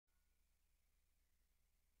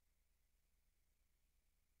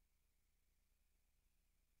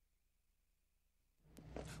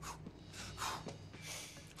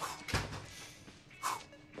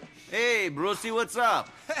Hey, Brucey, what's up?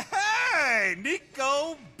 Hey,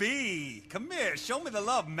 Niko B. Come here, show me the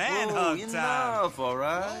love manhug time. Enough, all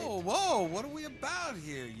right? Whoa, what are we about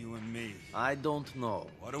here, you and me? I don't know.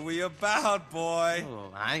 What are we about, boy?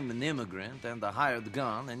 Oh, I'm an immigrant and a hired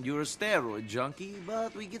gun, and you're a steroid junkie,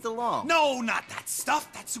 but we get along. No, not that stuff.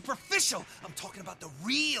 That's superficial. I'm talking about the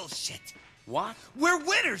real shit. What? We're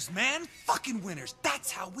winners, man. Fucking winners.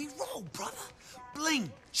 That's how we roll, brother. Bling,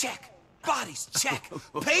 check. Bodies, check.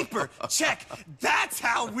 Paper, check. That's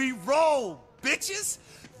how we roll, bitches.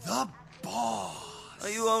 The boss. Are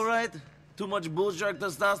you all right? Too much bullshark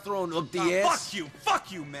testosterone up the ass?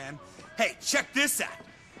 Fuck you, man. Hey, check this out.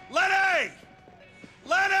 Lenny!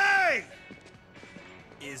 Lenny!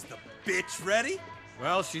 Is the bitch ready?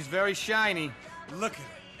 Well, she's very shiny. Look at her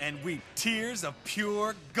and weep tears of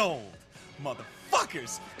pure gold.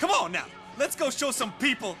 Motherfuckers! Come on now, let's go show some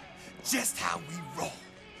people just how we roll.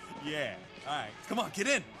 Yeah, all right. Come on, get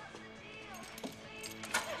in.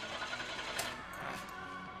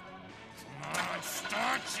 Come on,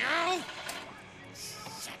 start you!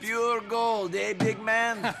 Pure gold, eh, big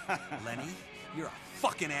man? Lenny, you're a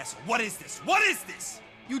fucking asshole. What is this? What is this?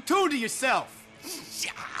 You two to yourself.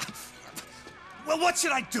 Yeah. Well, what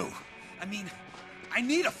should I do? I mean, I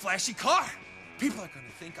need a flashy car. People are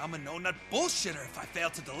gonna think I'm a no-nut bullshitter if I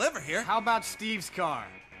fail to deliver here. How about Steve's car?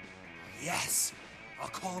 Yes. I'll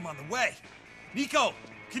call him on the way. Niko,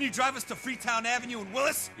 can you drive us to Freetown Avenue in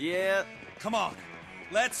Willis? Yeah. Come on.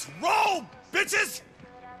 Let's roll, bitches!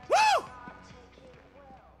 Woo!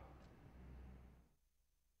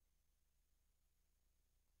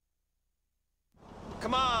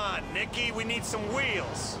 Come on, Nicky, we need some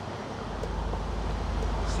wheels.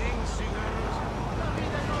 La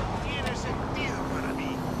vida no tiene sentido para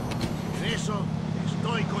mí. En eso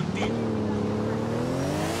estoy contigo.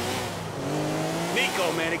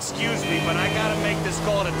 Niko, man, excuse me, but I gotta make this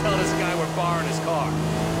call to tell this guy we're borrowing his car.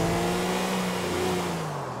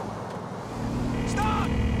 Stop!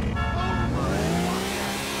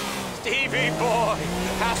 Stevie boy,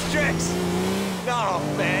 how's tricks? No,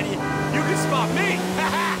 man, you can spot me.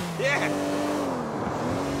 Yeah.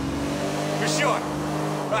 For sure.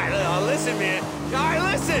 All right, listen, man. All right,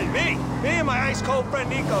 listen, me and my ice-cold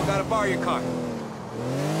friend Niko gotta borrow your car.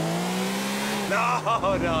 No,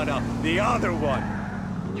 the other one.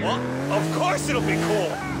 Well, of course it'll be cool.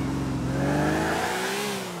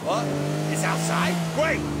 What? It's outside?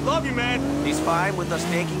 Great, love you, man. He's fine with us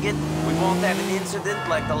taking it? We won't have an incident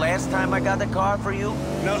like the last time I got the car for you?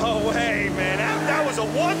 No way, man. That was a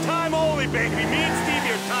one-time only, baby. Me and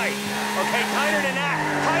Stevie are tight. Okay, tighter than that.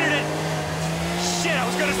 Tighter than... Shit, I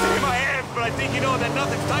was gonna say my hands, but I think you know that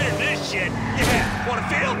nothing's tighter than this shit. Yeah, wanna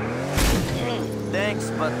feel?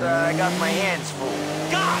 Thanks, but I got my hands full.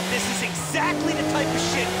 God, this is exactly the type of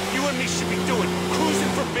shit you and me should be doing.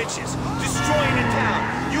 Cruising for bitches, destroying a town.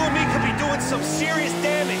 You and me could be doing some serious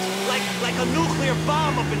damage, like a nuclear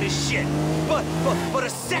bomb up in this shit. But a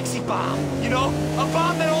sexy bomb, you know? A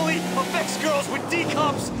bomb that only affects girls with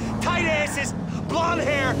D-cups, tight asses, blonde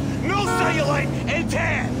hair, no cellulite, and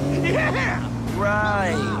tan. Yeah!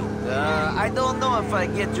 Right. I don't know if I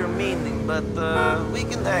get your meaning, but we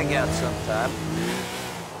can hang out sometime.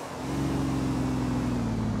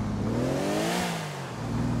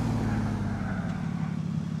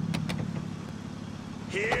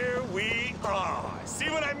 Here we are. See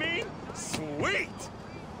what I mean? Sweet!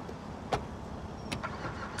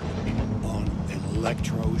 On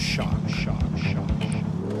electroshock.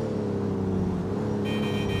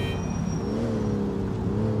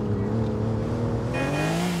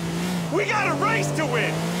 We got a race to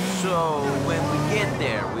win! So, when we get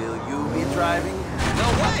there, will you be driving? No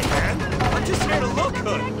way, man! I'm just here to look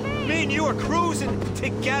good. Me and you are cruising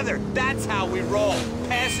together. That's how we roll.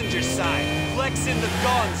 Passenger side, flexing the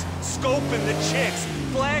guns, scoping the chicks,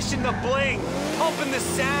 flashing the bling, pumping the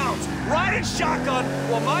sounds, riding shotgun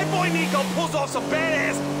while my boy Niko pulls off some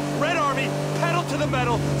badass Red Army, pedal to the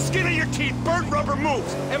metal, skin of your teeth, burnt rubber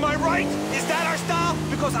moves. Am I right? Is that our style?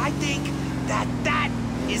 Because I think that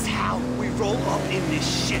is how we roll up in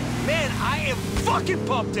this shit. Man, I am fucking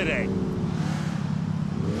pumped today.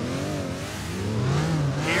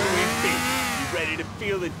 Here we be. You ready to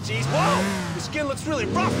feel the G's? Whoa! The skin looks really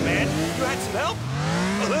rough, man. You had some help?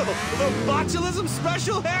 A little botulism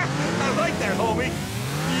special there? I like that, homie.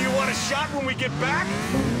 You want a shot when we get back?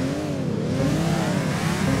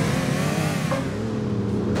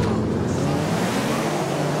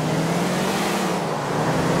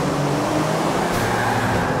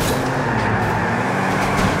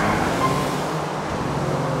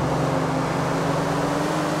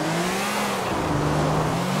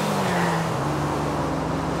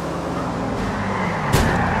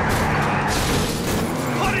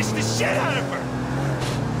 shit out of her!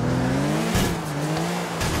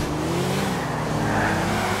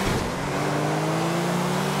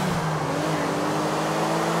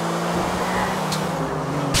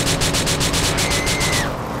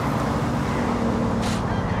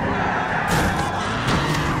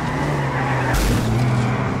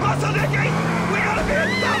 Hustle, Nicky! We gotta be at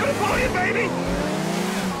the top of the podium, baby!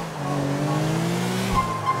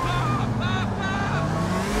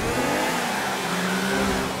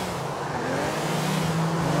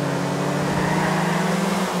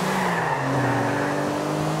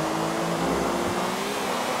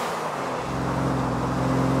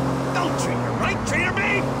 Don't treat her right, treat her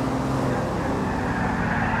me!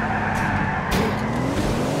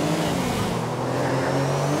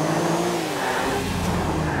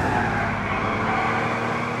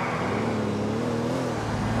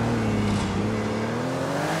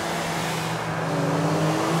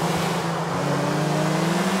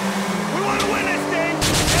 We want to win this thing!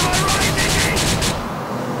 Am I right, Nicky?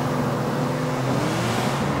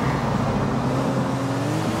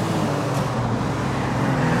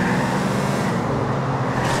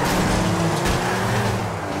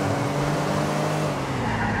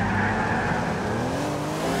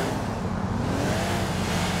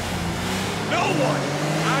 No one!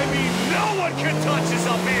 I mean, no one can touch us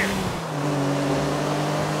up here!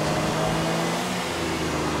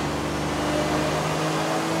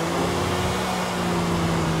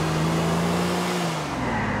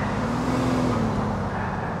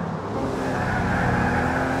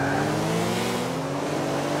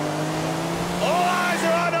 All eyes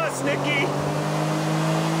are on us, Nicky!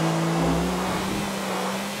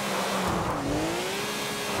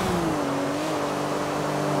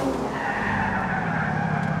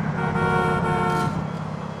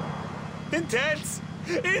 Intense!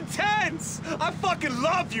 Intense! I fucking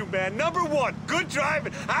love you, man. Number one, good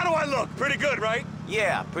driving. How do I look? Pretty good, right?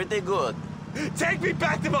 Yeah, pretty good. Take me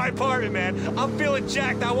back to my apartment, man. I'm feeling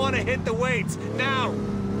jacked. I want to hit the weights. Now!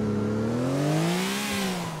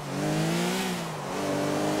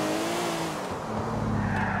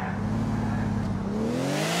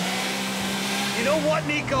 You know what,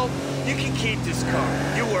 Niko? You can keep this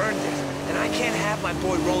car. You earned it. And I can't have my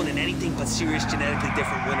boy rolling in anything but serious genetically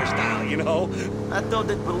different winter style, you know? I thought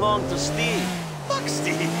it belonged to Steve. Fuck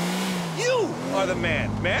Steve! You are the man,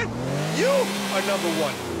 man! You are number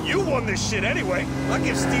one. You won this shit anyway. I'll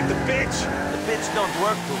give Steve the bitch. The bitch don't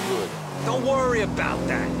work too good. Don't worry about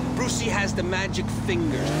that. Brucey has the magic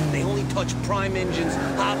fingers. They only touch prime engines,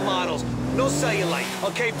 hot models, no cellulite.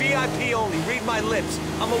 Okay, VIP only. Read my lips.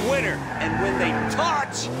 I'm a winner. And when they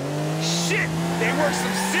touch, shit, they work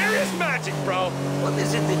some serious magic, bro. What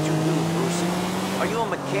is it that you do, Brucey? Are you a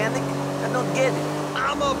mechanic? I don't get it.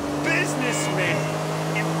 I'm a businessman,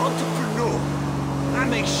 an entrepreneur. I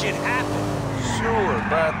make shit happen. Sure,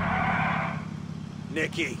 but...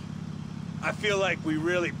 Nicky, I feel like we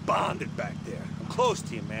really bonded back there. I'm close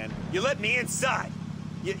to you, man. You let me inside.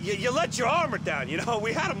 You let your armor down, you know?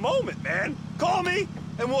 We had a moment, man. Call me,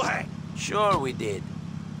 and we'll hang. Sure we did.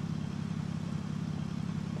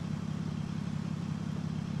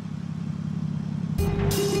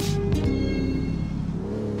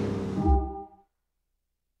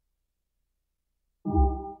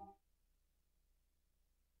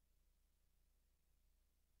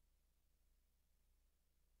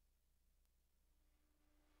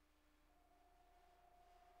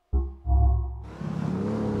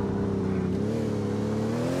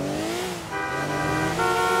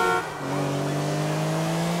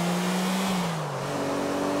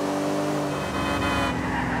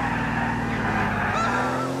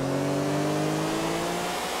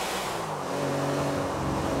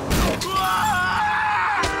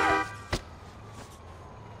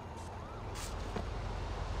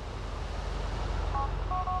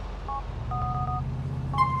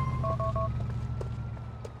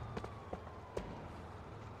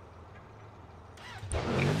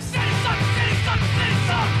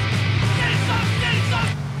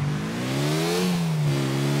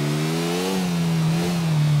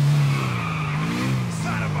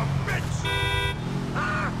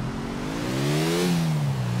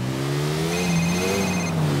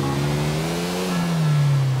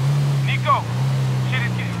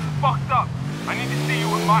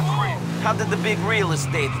 How did the big real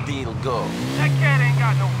estate deal go? That cat ain't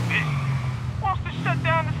got no vision. Wants to shut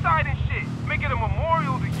down the site and shit. Make it a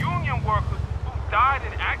memorial to union workers who died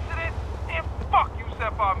in accidents. And fuck you,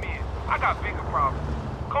 Sapphire Mears. I got bigger problems.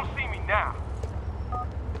 Come see me now.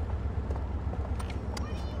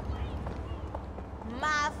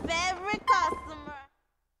 My favorite customer.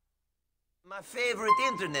 My favorite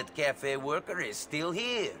internet cafe worker is still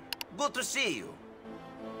here. Good to see you.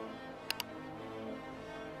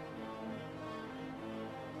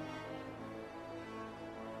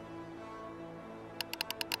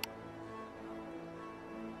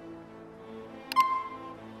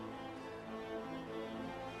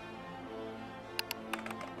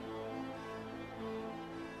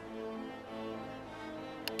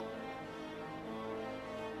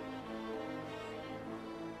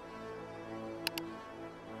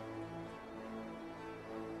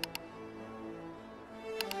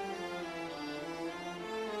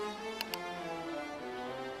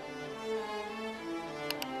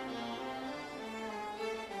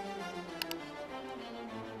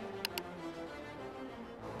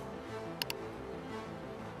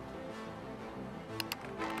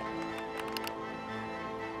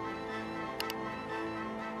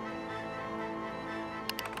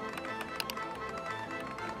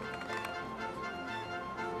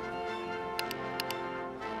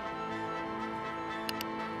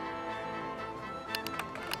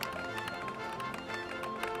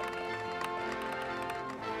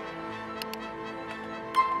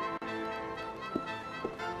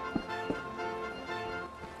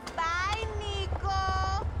 Bye,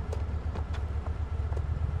 Niko.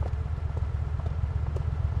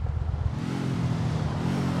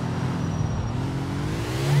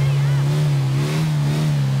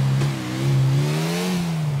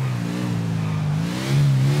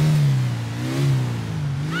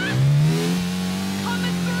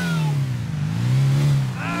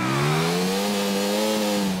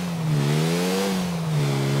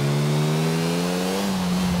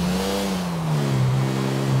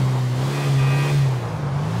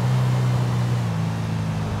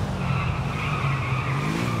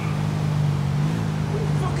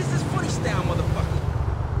 Fuck is this funny style, motherfucker?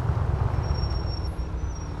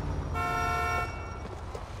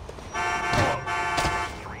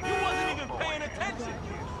 You wasn't even paying attention.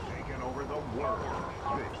 Taken over the world.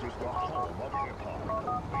 This is the home of hip-hop.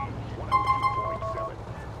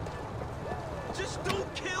 102.7. Just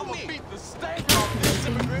don't kill me. Beat the stank off this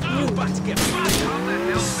immigrant. You about to get my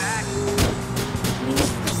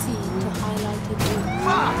Please proceed to highlighted route.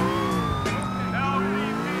 Fuck!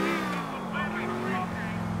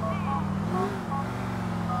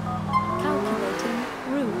 Calculating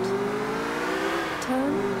route.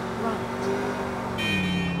 Turn right.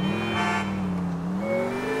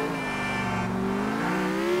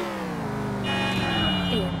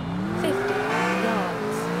 In 50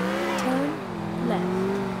 yards. Turn left.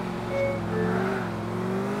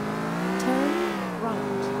 Turn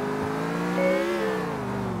right.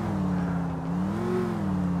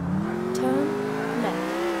 Turn left.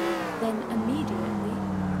 Then immediately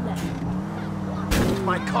left.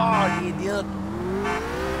 My car, you idiot.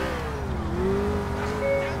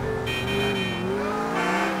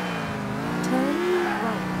 Turn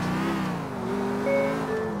right.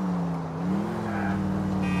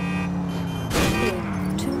 In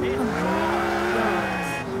 200 yards.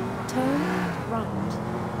 Turn right.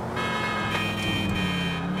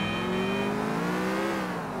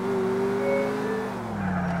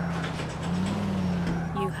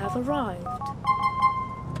 You have arrived.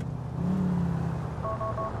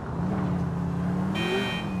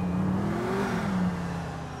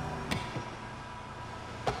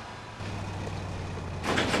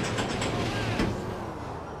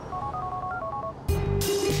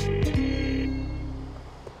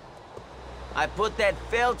 I put that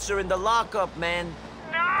Felcher in the lockup, man.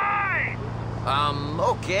 Nice!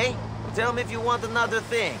 Okay. Tell me if you want another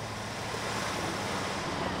thing.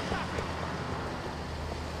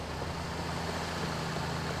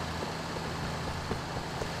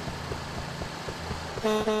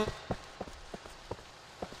 Move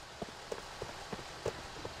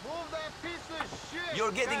that piece of shit!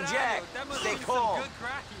 You're getting jacked. Stay calm.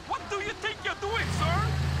 What do you think you're doing, sir?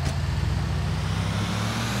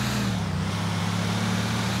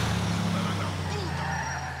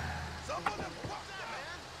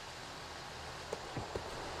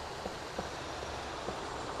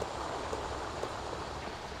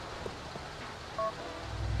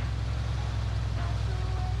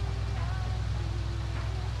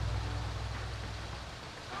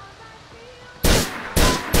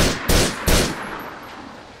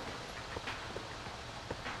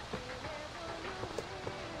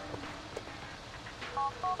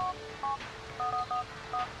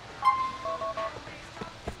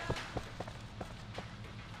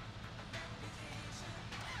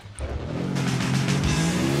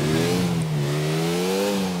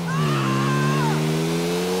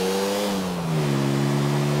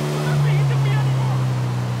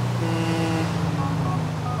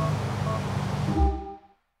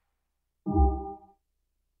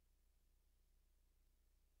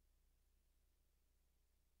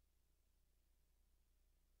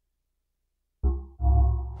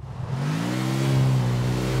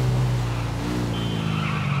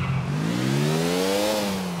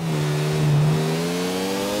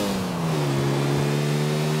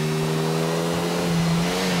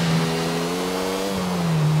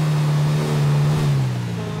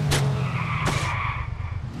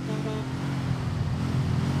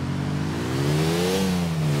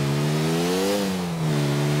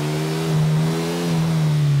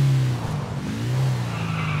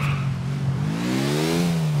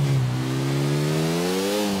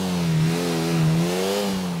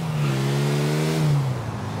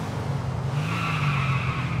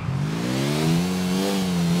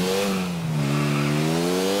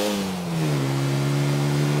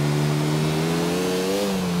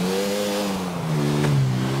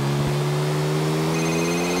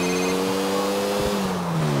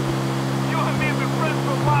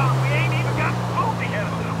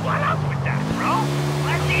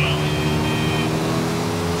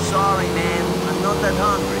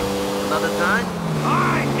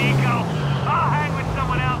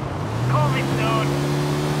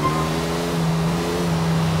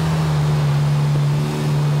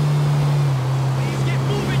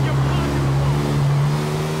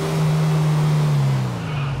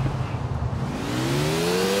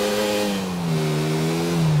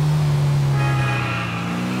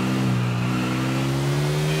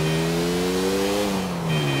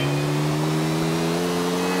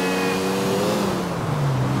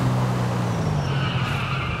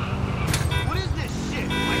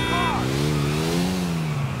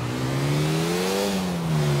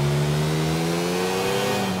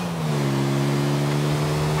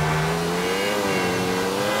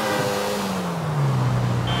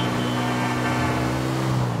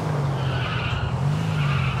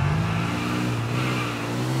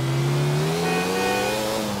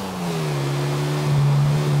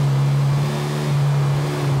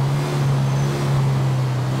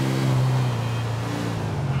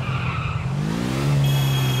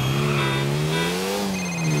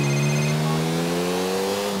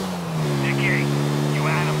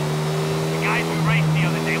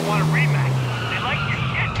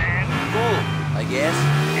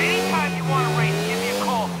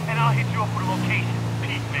 to location.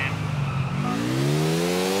 Peace, man.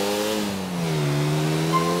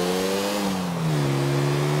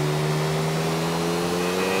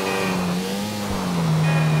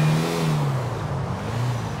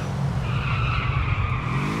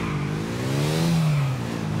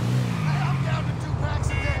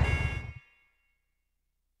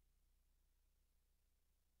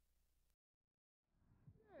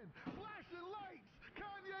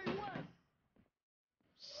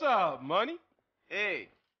 What's up, money? Hey,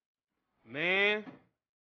 Man,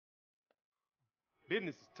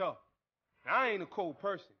 business is tough. Now, I ain't a cold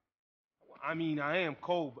person. I mean, I am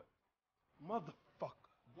cold, but motherfucker.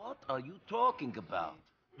 what are you talking about?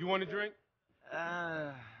 You want a drink?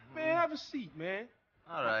 Man, have a seat, man.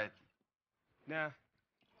 All right. Now,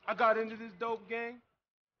 I got into this dope gang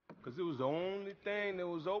because it was the only thing that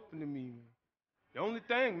was open to me, man. The only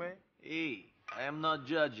thing, man. Hey, I am not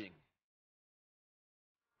judging.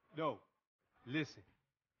 No, listen.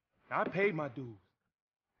 Now, I paid my dues.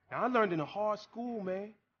 Now, I learned in a hard school, man.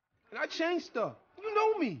 And I changed stuff. You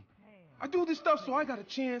know me. I do this stuff so I got a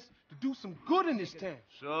chance to do some good in this town.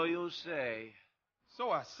 So you say.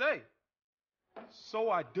 So I say.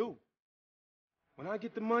 So I do. When I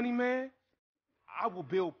get the money, man, I will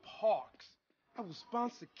build parks. I will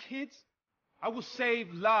sponsor kids. I will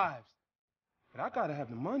save lives. But I gotta have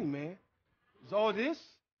the money, man. 'Cause all this,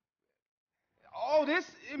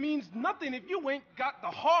 it means nothing if you ain't got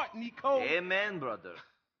the heart, Niko. Amen, brother.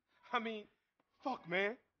 I mean, fuck,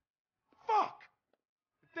 man. Fuck.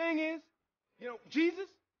 The thing is, you know, Jesus,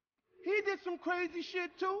 he did some crazy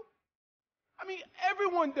shit too. I mean,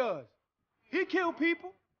 everyone does. He killed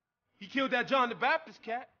people. He killed that John the Baptist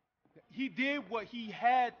cat. He did what he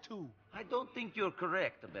had to. I don't think you're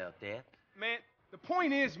correct about that. Man, the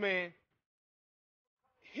point is, man,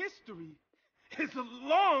 history is a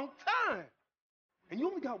long time. And you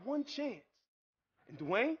only got one chance. And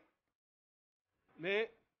Dwayne, man,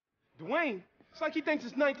 Dwayne, it's like he thinks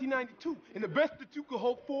it's 1992, and the best that you could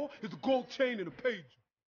hope for is a gold chain and a pager.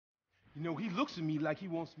 You know, he looks at me like he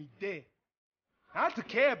wants me dead. I took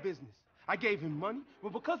care of business. I gave him money,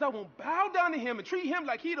 but because I won't bow down to him and treat him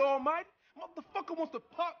like he the almighty, motherfucker wants to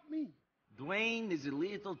pop me. Dwayne is a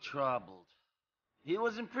little troubled. He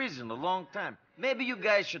was in prison a long time. Maybe you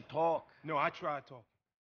guys should talk. No, I tried talking.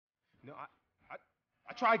 No,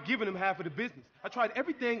 I tried giving him half of the business. I tried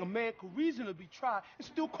everything a man could reasonably try and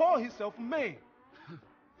still call himself a man.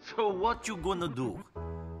 So what you gonna do?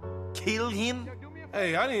 Kill him?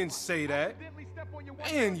 Hey, I didn't say that.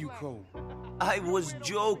 Man, you cold. I was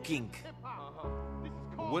joking.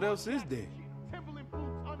 What else is there?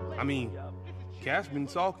 I mean, Cass been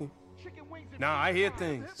talking. Now I hear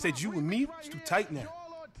things. Said you and me was too tight now.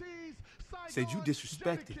 Said you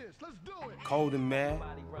disrespected. Cold and mad.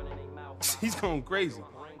 He's going crazy.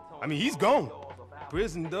 I mean, he's gone.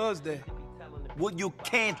 Prison does that. Well, you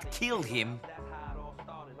can't kill him.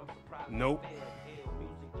 Nope.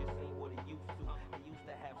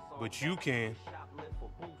 But you can.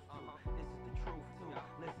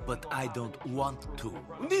 But I don't want to.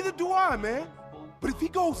 Neither do I, man. But if he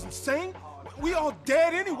goes insane, we all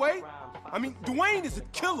dead anyway. I mean, Dwayne is a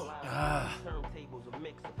killer.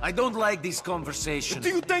 I don't like this conversation. Do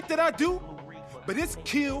you think that I do? But it's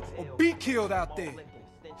kill or be killed out there.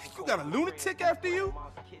 You got a lunatic after you?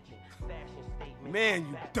 Man,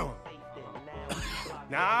 you dumb.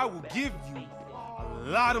 Now, I will give you a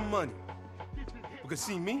lot of money. Because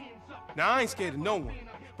see me? Now, I ain't scared of no one.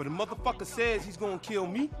 But if a motherfucker says he's gonna kill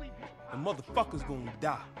me, the motherfucker's gonna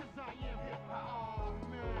die.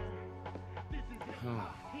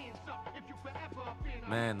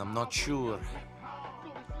 Man, I'm not sure.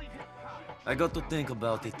 I got to think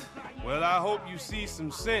about it. Well, I hope you see some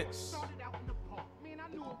sense.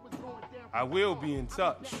 I will be in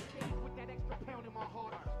touch.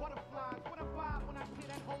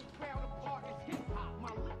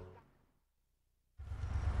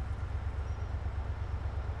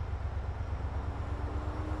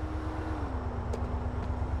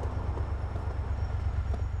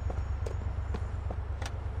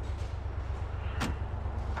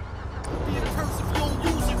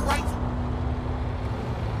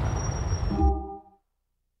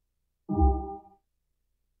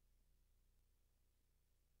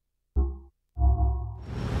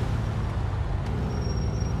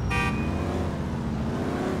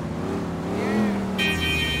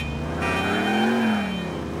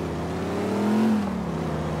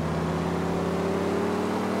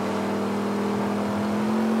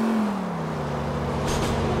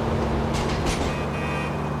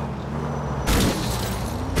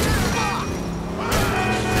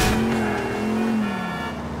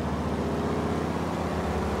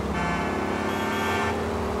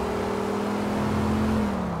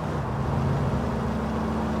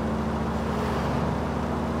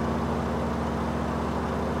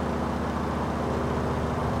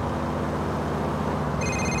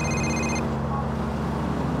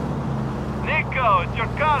 Niko, it's your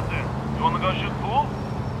cousin. You wanna go shoot pool?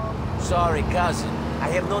 Sorry, cousin. I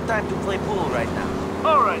have no time to play pool right now.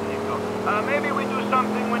 All right, Niko. Maybe we do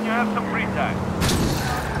something when you have some free time.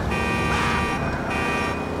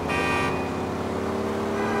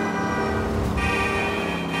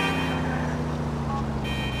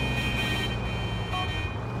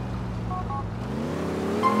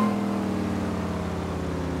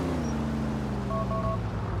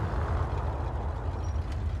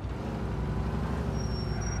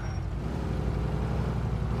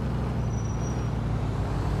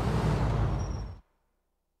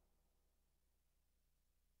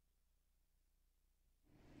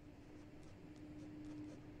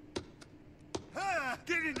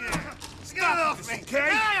 Get in there! Get off me, okay?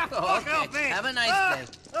 Oh, okay. Have a nice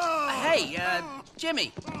day. Hey,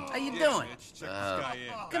 Jimmy, how you doing?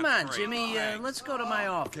 Come on, Jimmy, let's go to my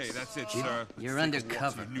office. Okay, that's it, sir. You're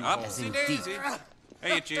undercover, as in deep.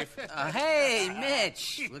 Hey, Chief. Hey,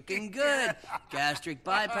 Mitch, looking good. Gastric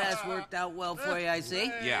bypass worked out well for you, I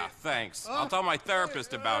see. Yeah, thanks. I'll tell my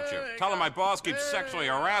therapist about you. Tell him my boss keeps sexually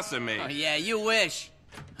harassing me. Oh, yeah, you wish.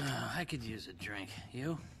 I could use a drink.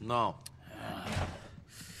 You? No.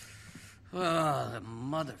 Oh, the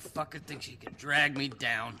motherfucker thinks he can drag me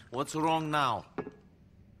down. What's wrong now?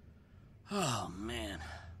 Oh, man.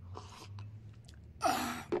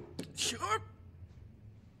 Sure.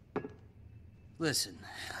 Listen,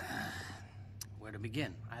 where to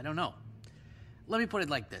begin? I don't know. Let me put it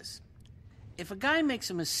like this. If a guy makes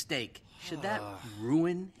a mistake, should that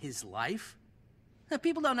ruin his life?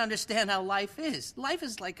 People don't understand how life is. Life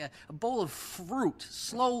is like a bowl of fruit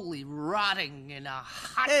slowly rotting in a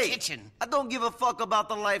hot kitchen. I don't give a fuck about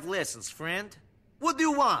the life lessons, friend. What do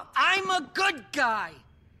you want? I'm a good guy.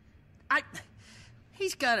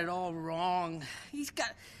 He's got it all wrong. He's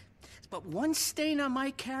got... But one stain on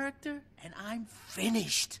my character, and I'm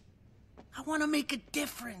finished. I want to make a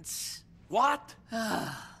difference. What?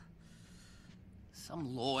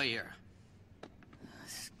 Some lawyer.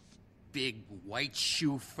 Big white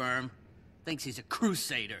shoe firm. Thinks he's a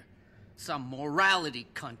crusader. Some morality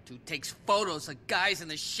cunt who takes photos of guys in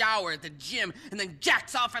the shower at the gym and then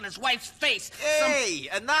jacks off on his wife's face. Hey,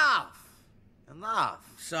 enough! Enough.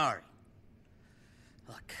 Sorry.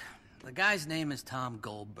 Look, the guy's name is Tom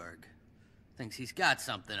Goldberg. Thinks he's got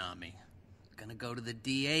something on me. Gonna go to the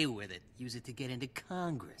DA with it. Use it to get into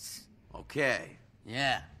Congress. Okay.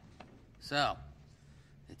 Yeah. So,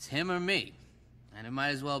 it's him or me. And it might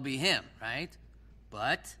as well be him, right?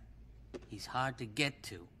 But he's hard to get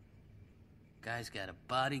to. Guy's got a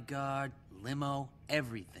bodyguard, limo,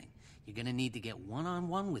 everything. You're gonna need to get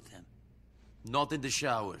one-on-one with him. Not in the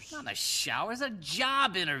showers. Not a shower, it's a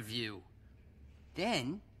job interview.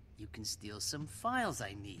 Then you can steal some files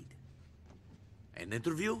I need. An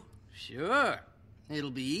interview? Sure.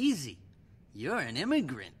 It'll be easy. You're an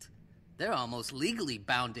immigrant. They're almost legally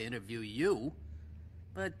bound to interview you.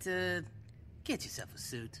 But, get yourself a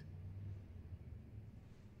suit.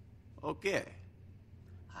 Okay.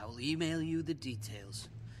 I will email you the details.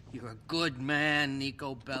 You're a good man,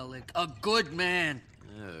 Niko Bellic. A good man.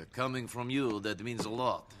 Coming from you, that means a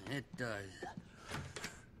lot. It does.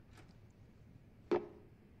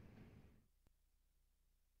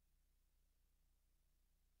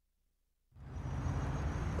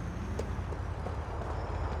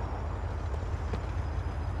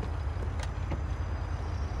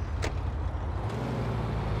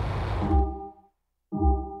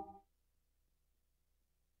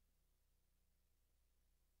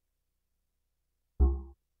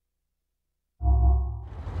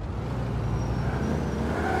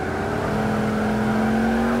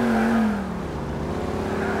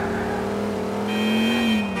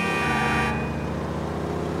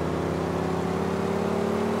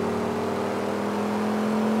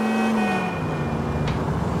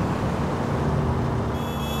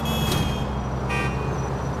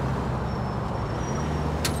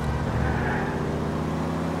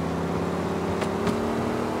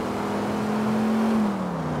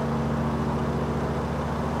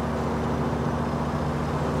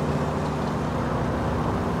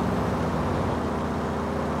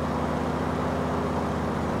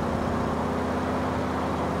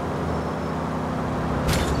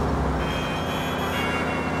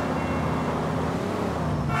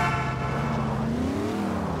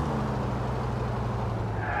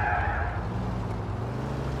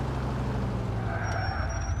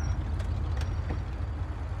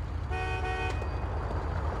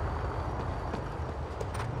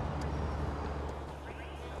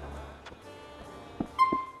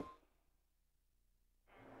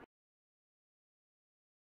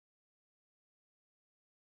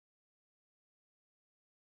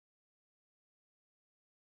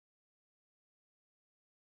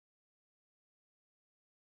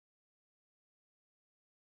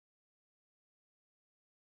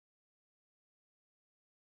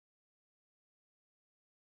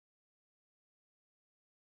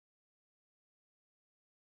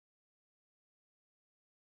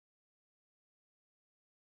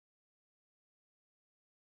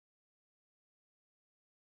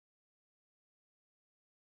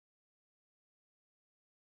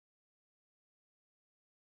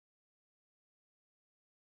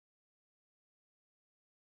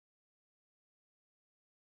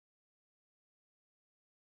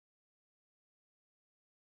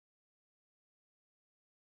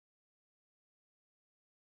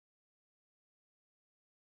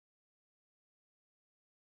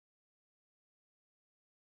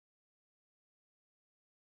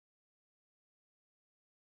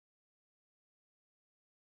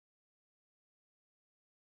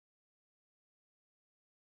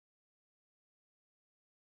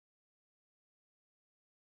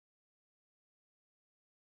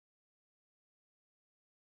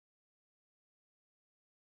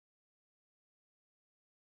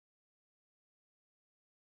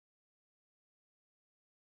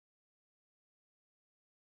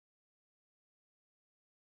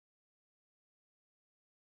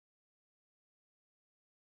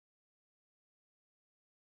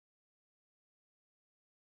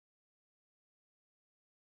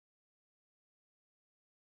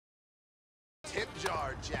 tip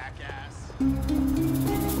jar, jackass.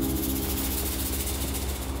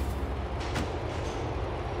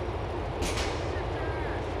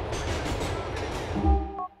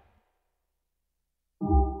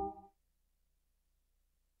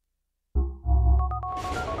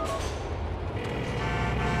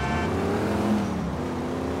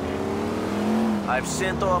 I've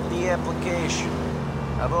sent off the application.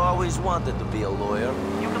 I've always wanted to be a lawyer.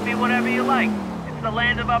 You can be whatever you like. It's the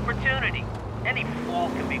land of opportunity. Any fool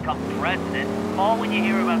can become president. Call when you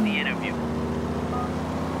hear about the interview.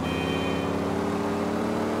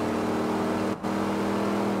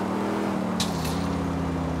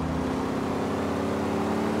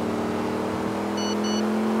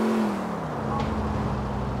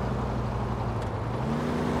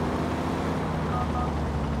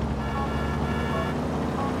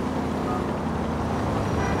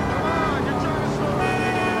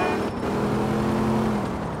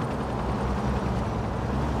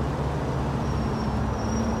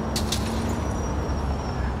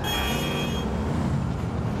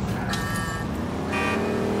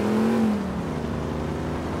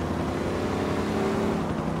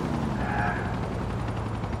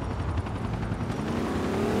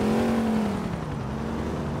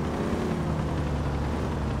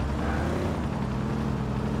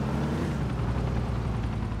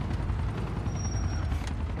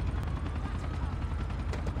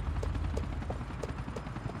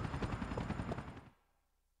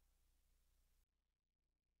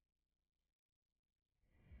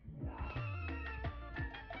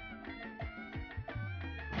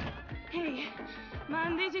 Hey,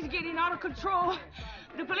 man, this is getting out of control.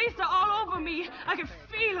 The police are all over me. I can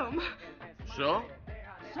feel them. So?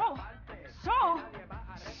 So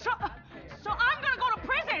I'm gonna go to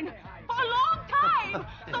prison for a long time.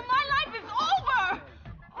 So my life is over.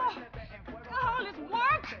 Oh, all this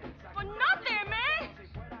work for nothing, man.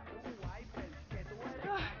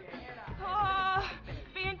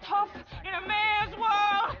 Being tough in a man's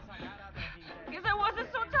world. Guess I wasn't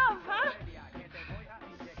so tough, huh?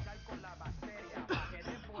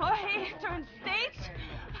 Jorge turned state?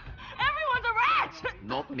 Everyone's a rat!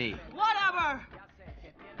 Not me. Whatever!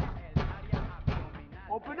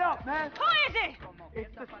 Open up, man. Who is it?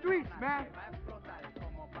 It's the streets, man.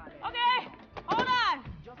 Okay, hold on.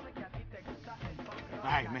 All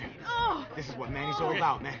right, man. Oh. This is what Manny's all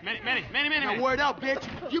about, man. Manny. Now, word up, bitch.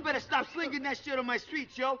 You better stop slinging that shit on my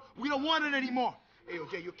streets, yo. We don't want it anymore. Hey,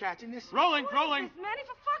 OJ, you catching this? Rolling. What is this, Manny,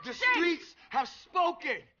 for fuck's The sake? streets have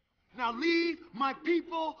spoken. Now leave my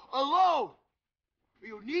people alone.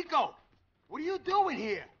 Yo, Niko, what are you doing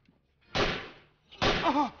here?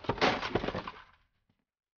 I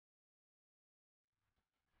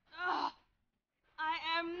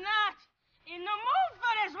am not in the mood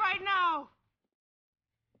for this right now.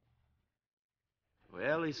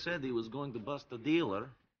 Well, he said he was going to bust a dealer.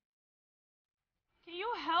 Can you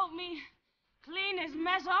help me clean this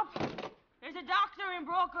mess up? There's a doctor and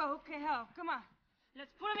broker who can help. Come on.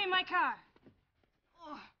 Let's put him in my car.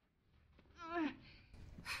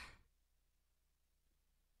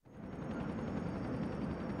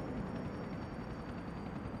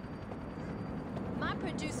 My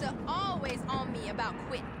producer always on me about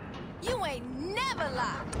quitting. You ain't never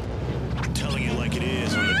lied. Telling you like it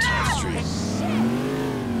is on the top street.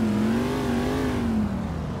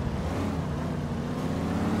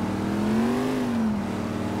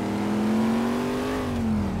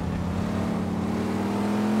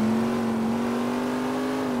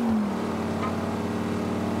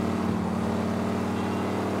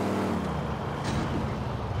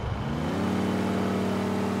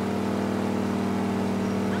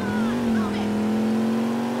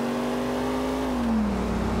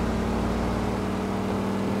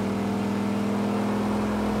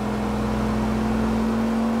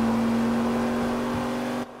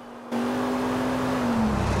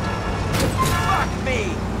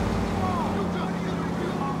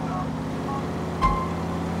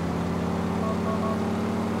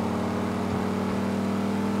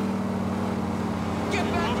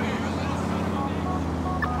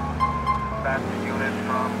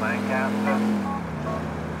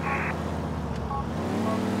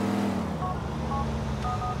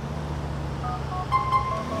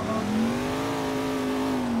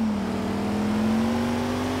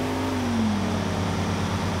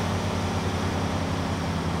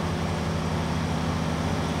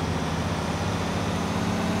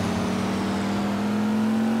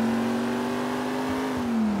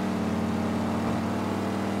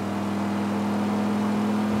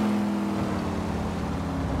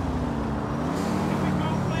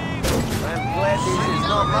 This is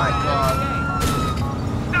not my car.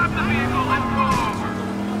 Stop Stop the vehicle, let's go!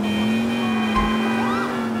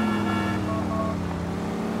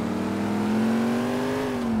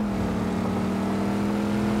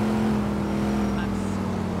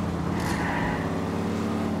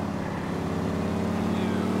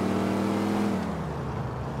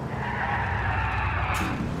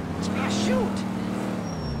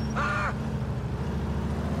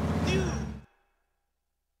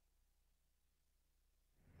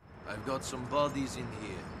 I've got some bodies in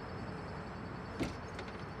here.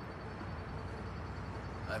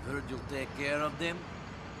 I've heard you'll take care of them.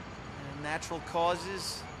 Natural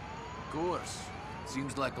causes? Of course.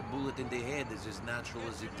 Seems like a bullet in the head is as natural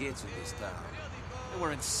as it gets in this town. They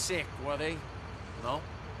weren't sick, were they? No?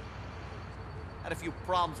 Had a few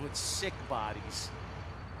problems with sick bodies.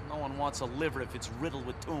 No one wants a liver if it's riddled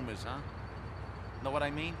with tumors, huh? Know what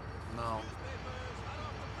I mean? No.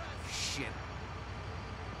 Shit.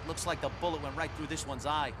 Looks like the bullet went right through this one's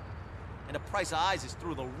eye. And the price of eyes is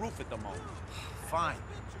through the roof at the moment. Fine.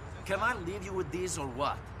 Can I leave you with these or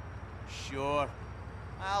what? Sure.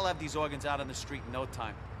 I'll have these organs out on the street in no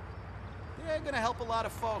time. They're gonna help a lot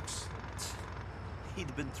of folks.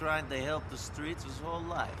 He'd been trying to help the streets his whole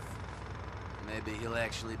life. Maybe he'll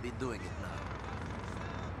actually be doing it now.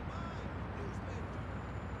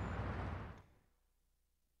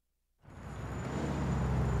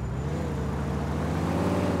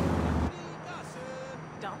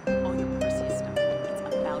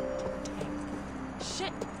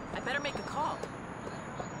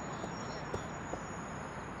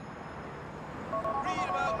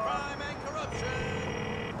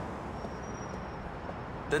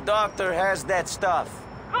 The doctor has that stuff.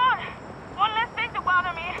 Good. One less thing to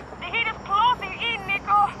bother me. The heat is closing in,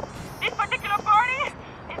 Niko. This particular party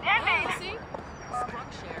is ending. Oh, see? Stock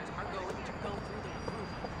shares are going to go through the roof.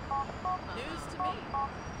 News to me.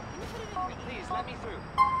 Can you put it in? Please, let me through.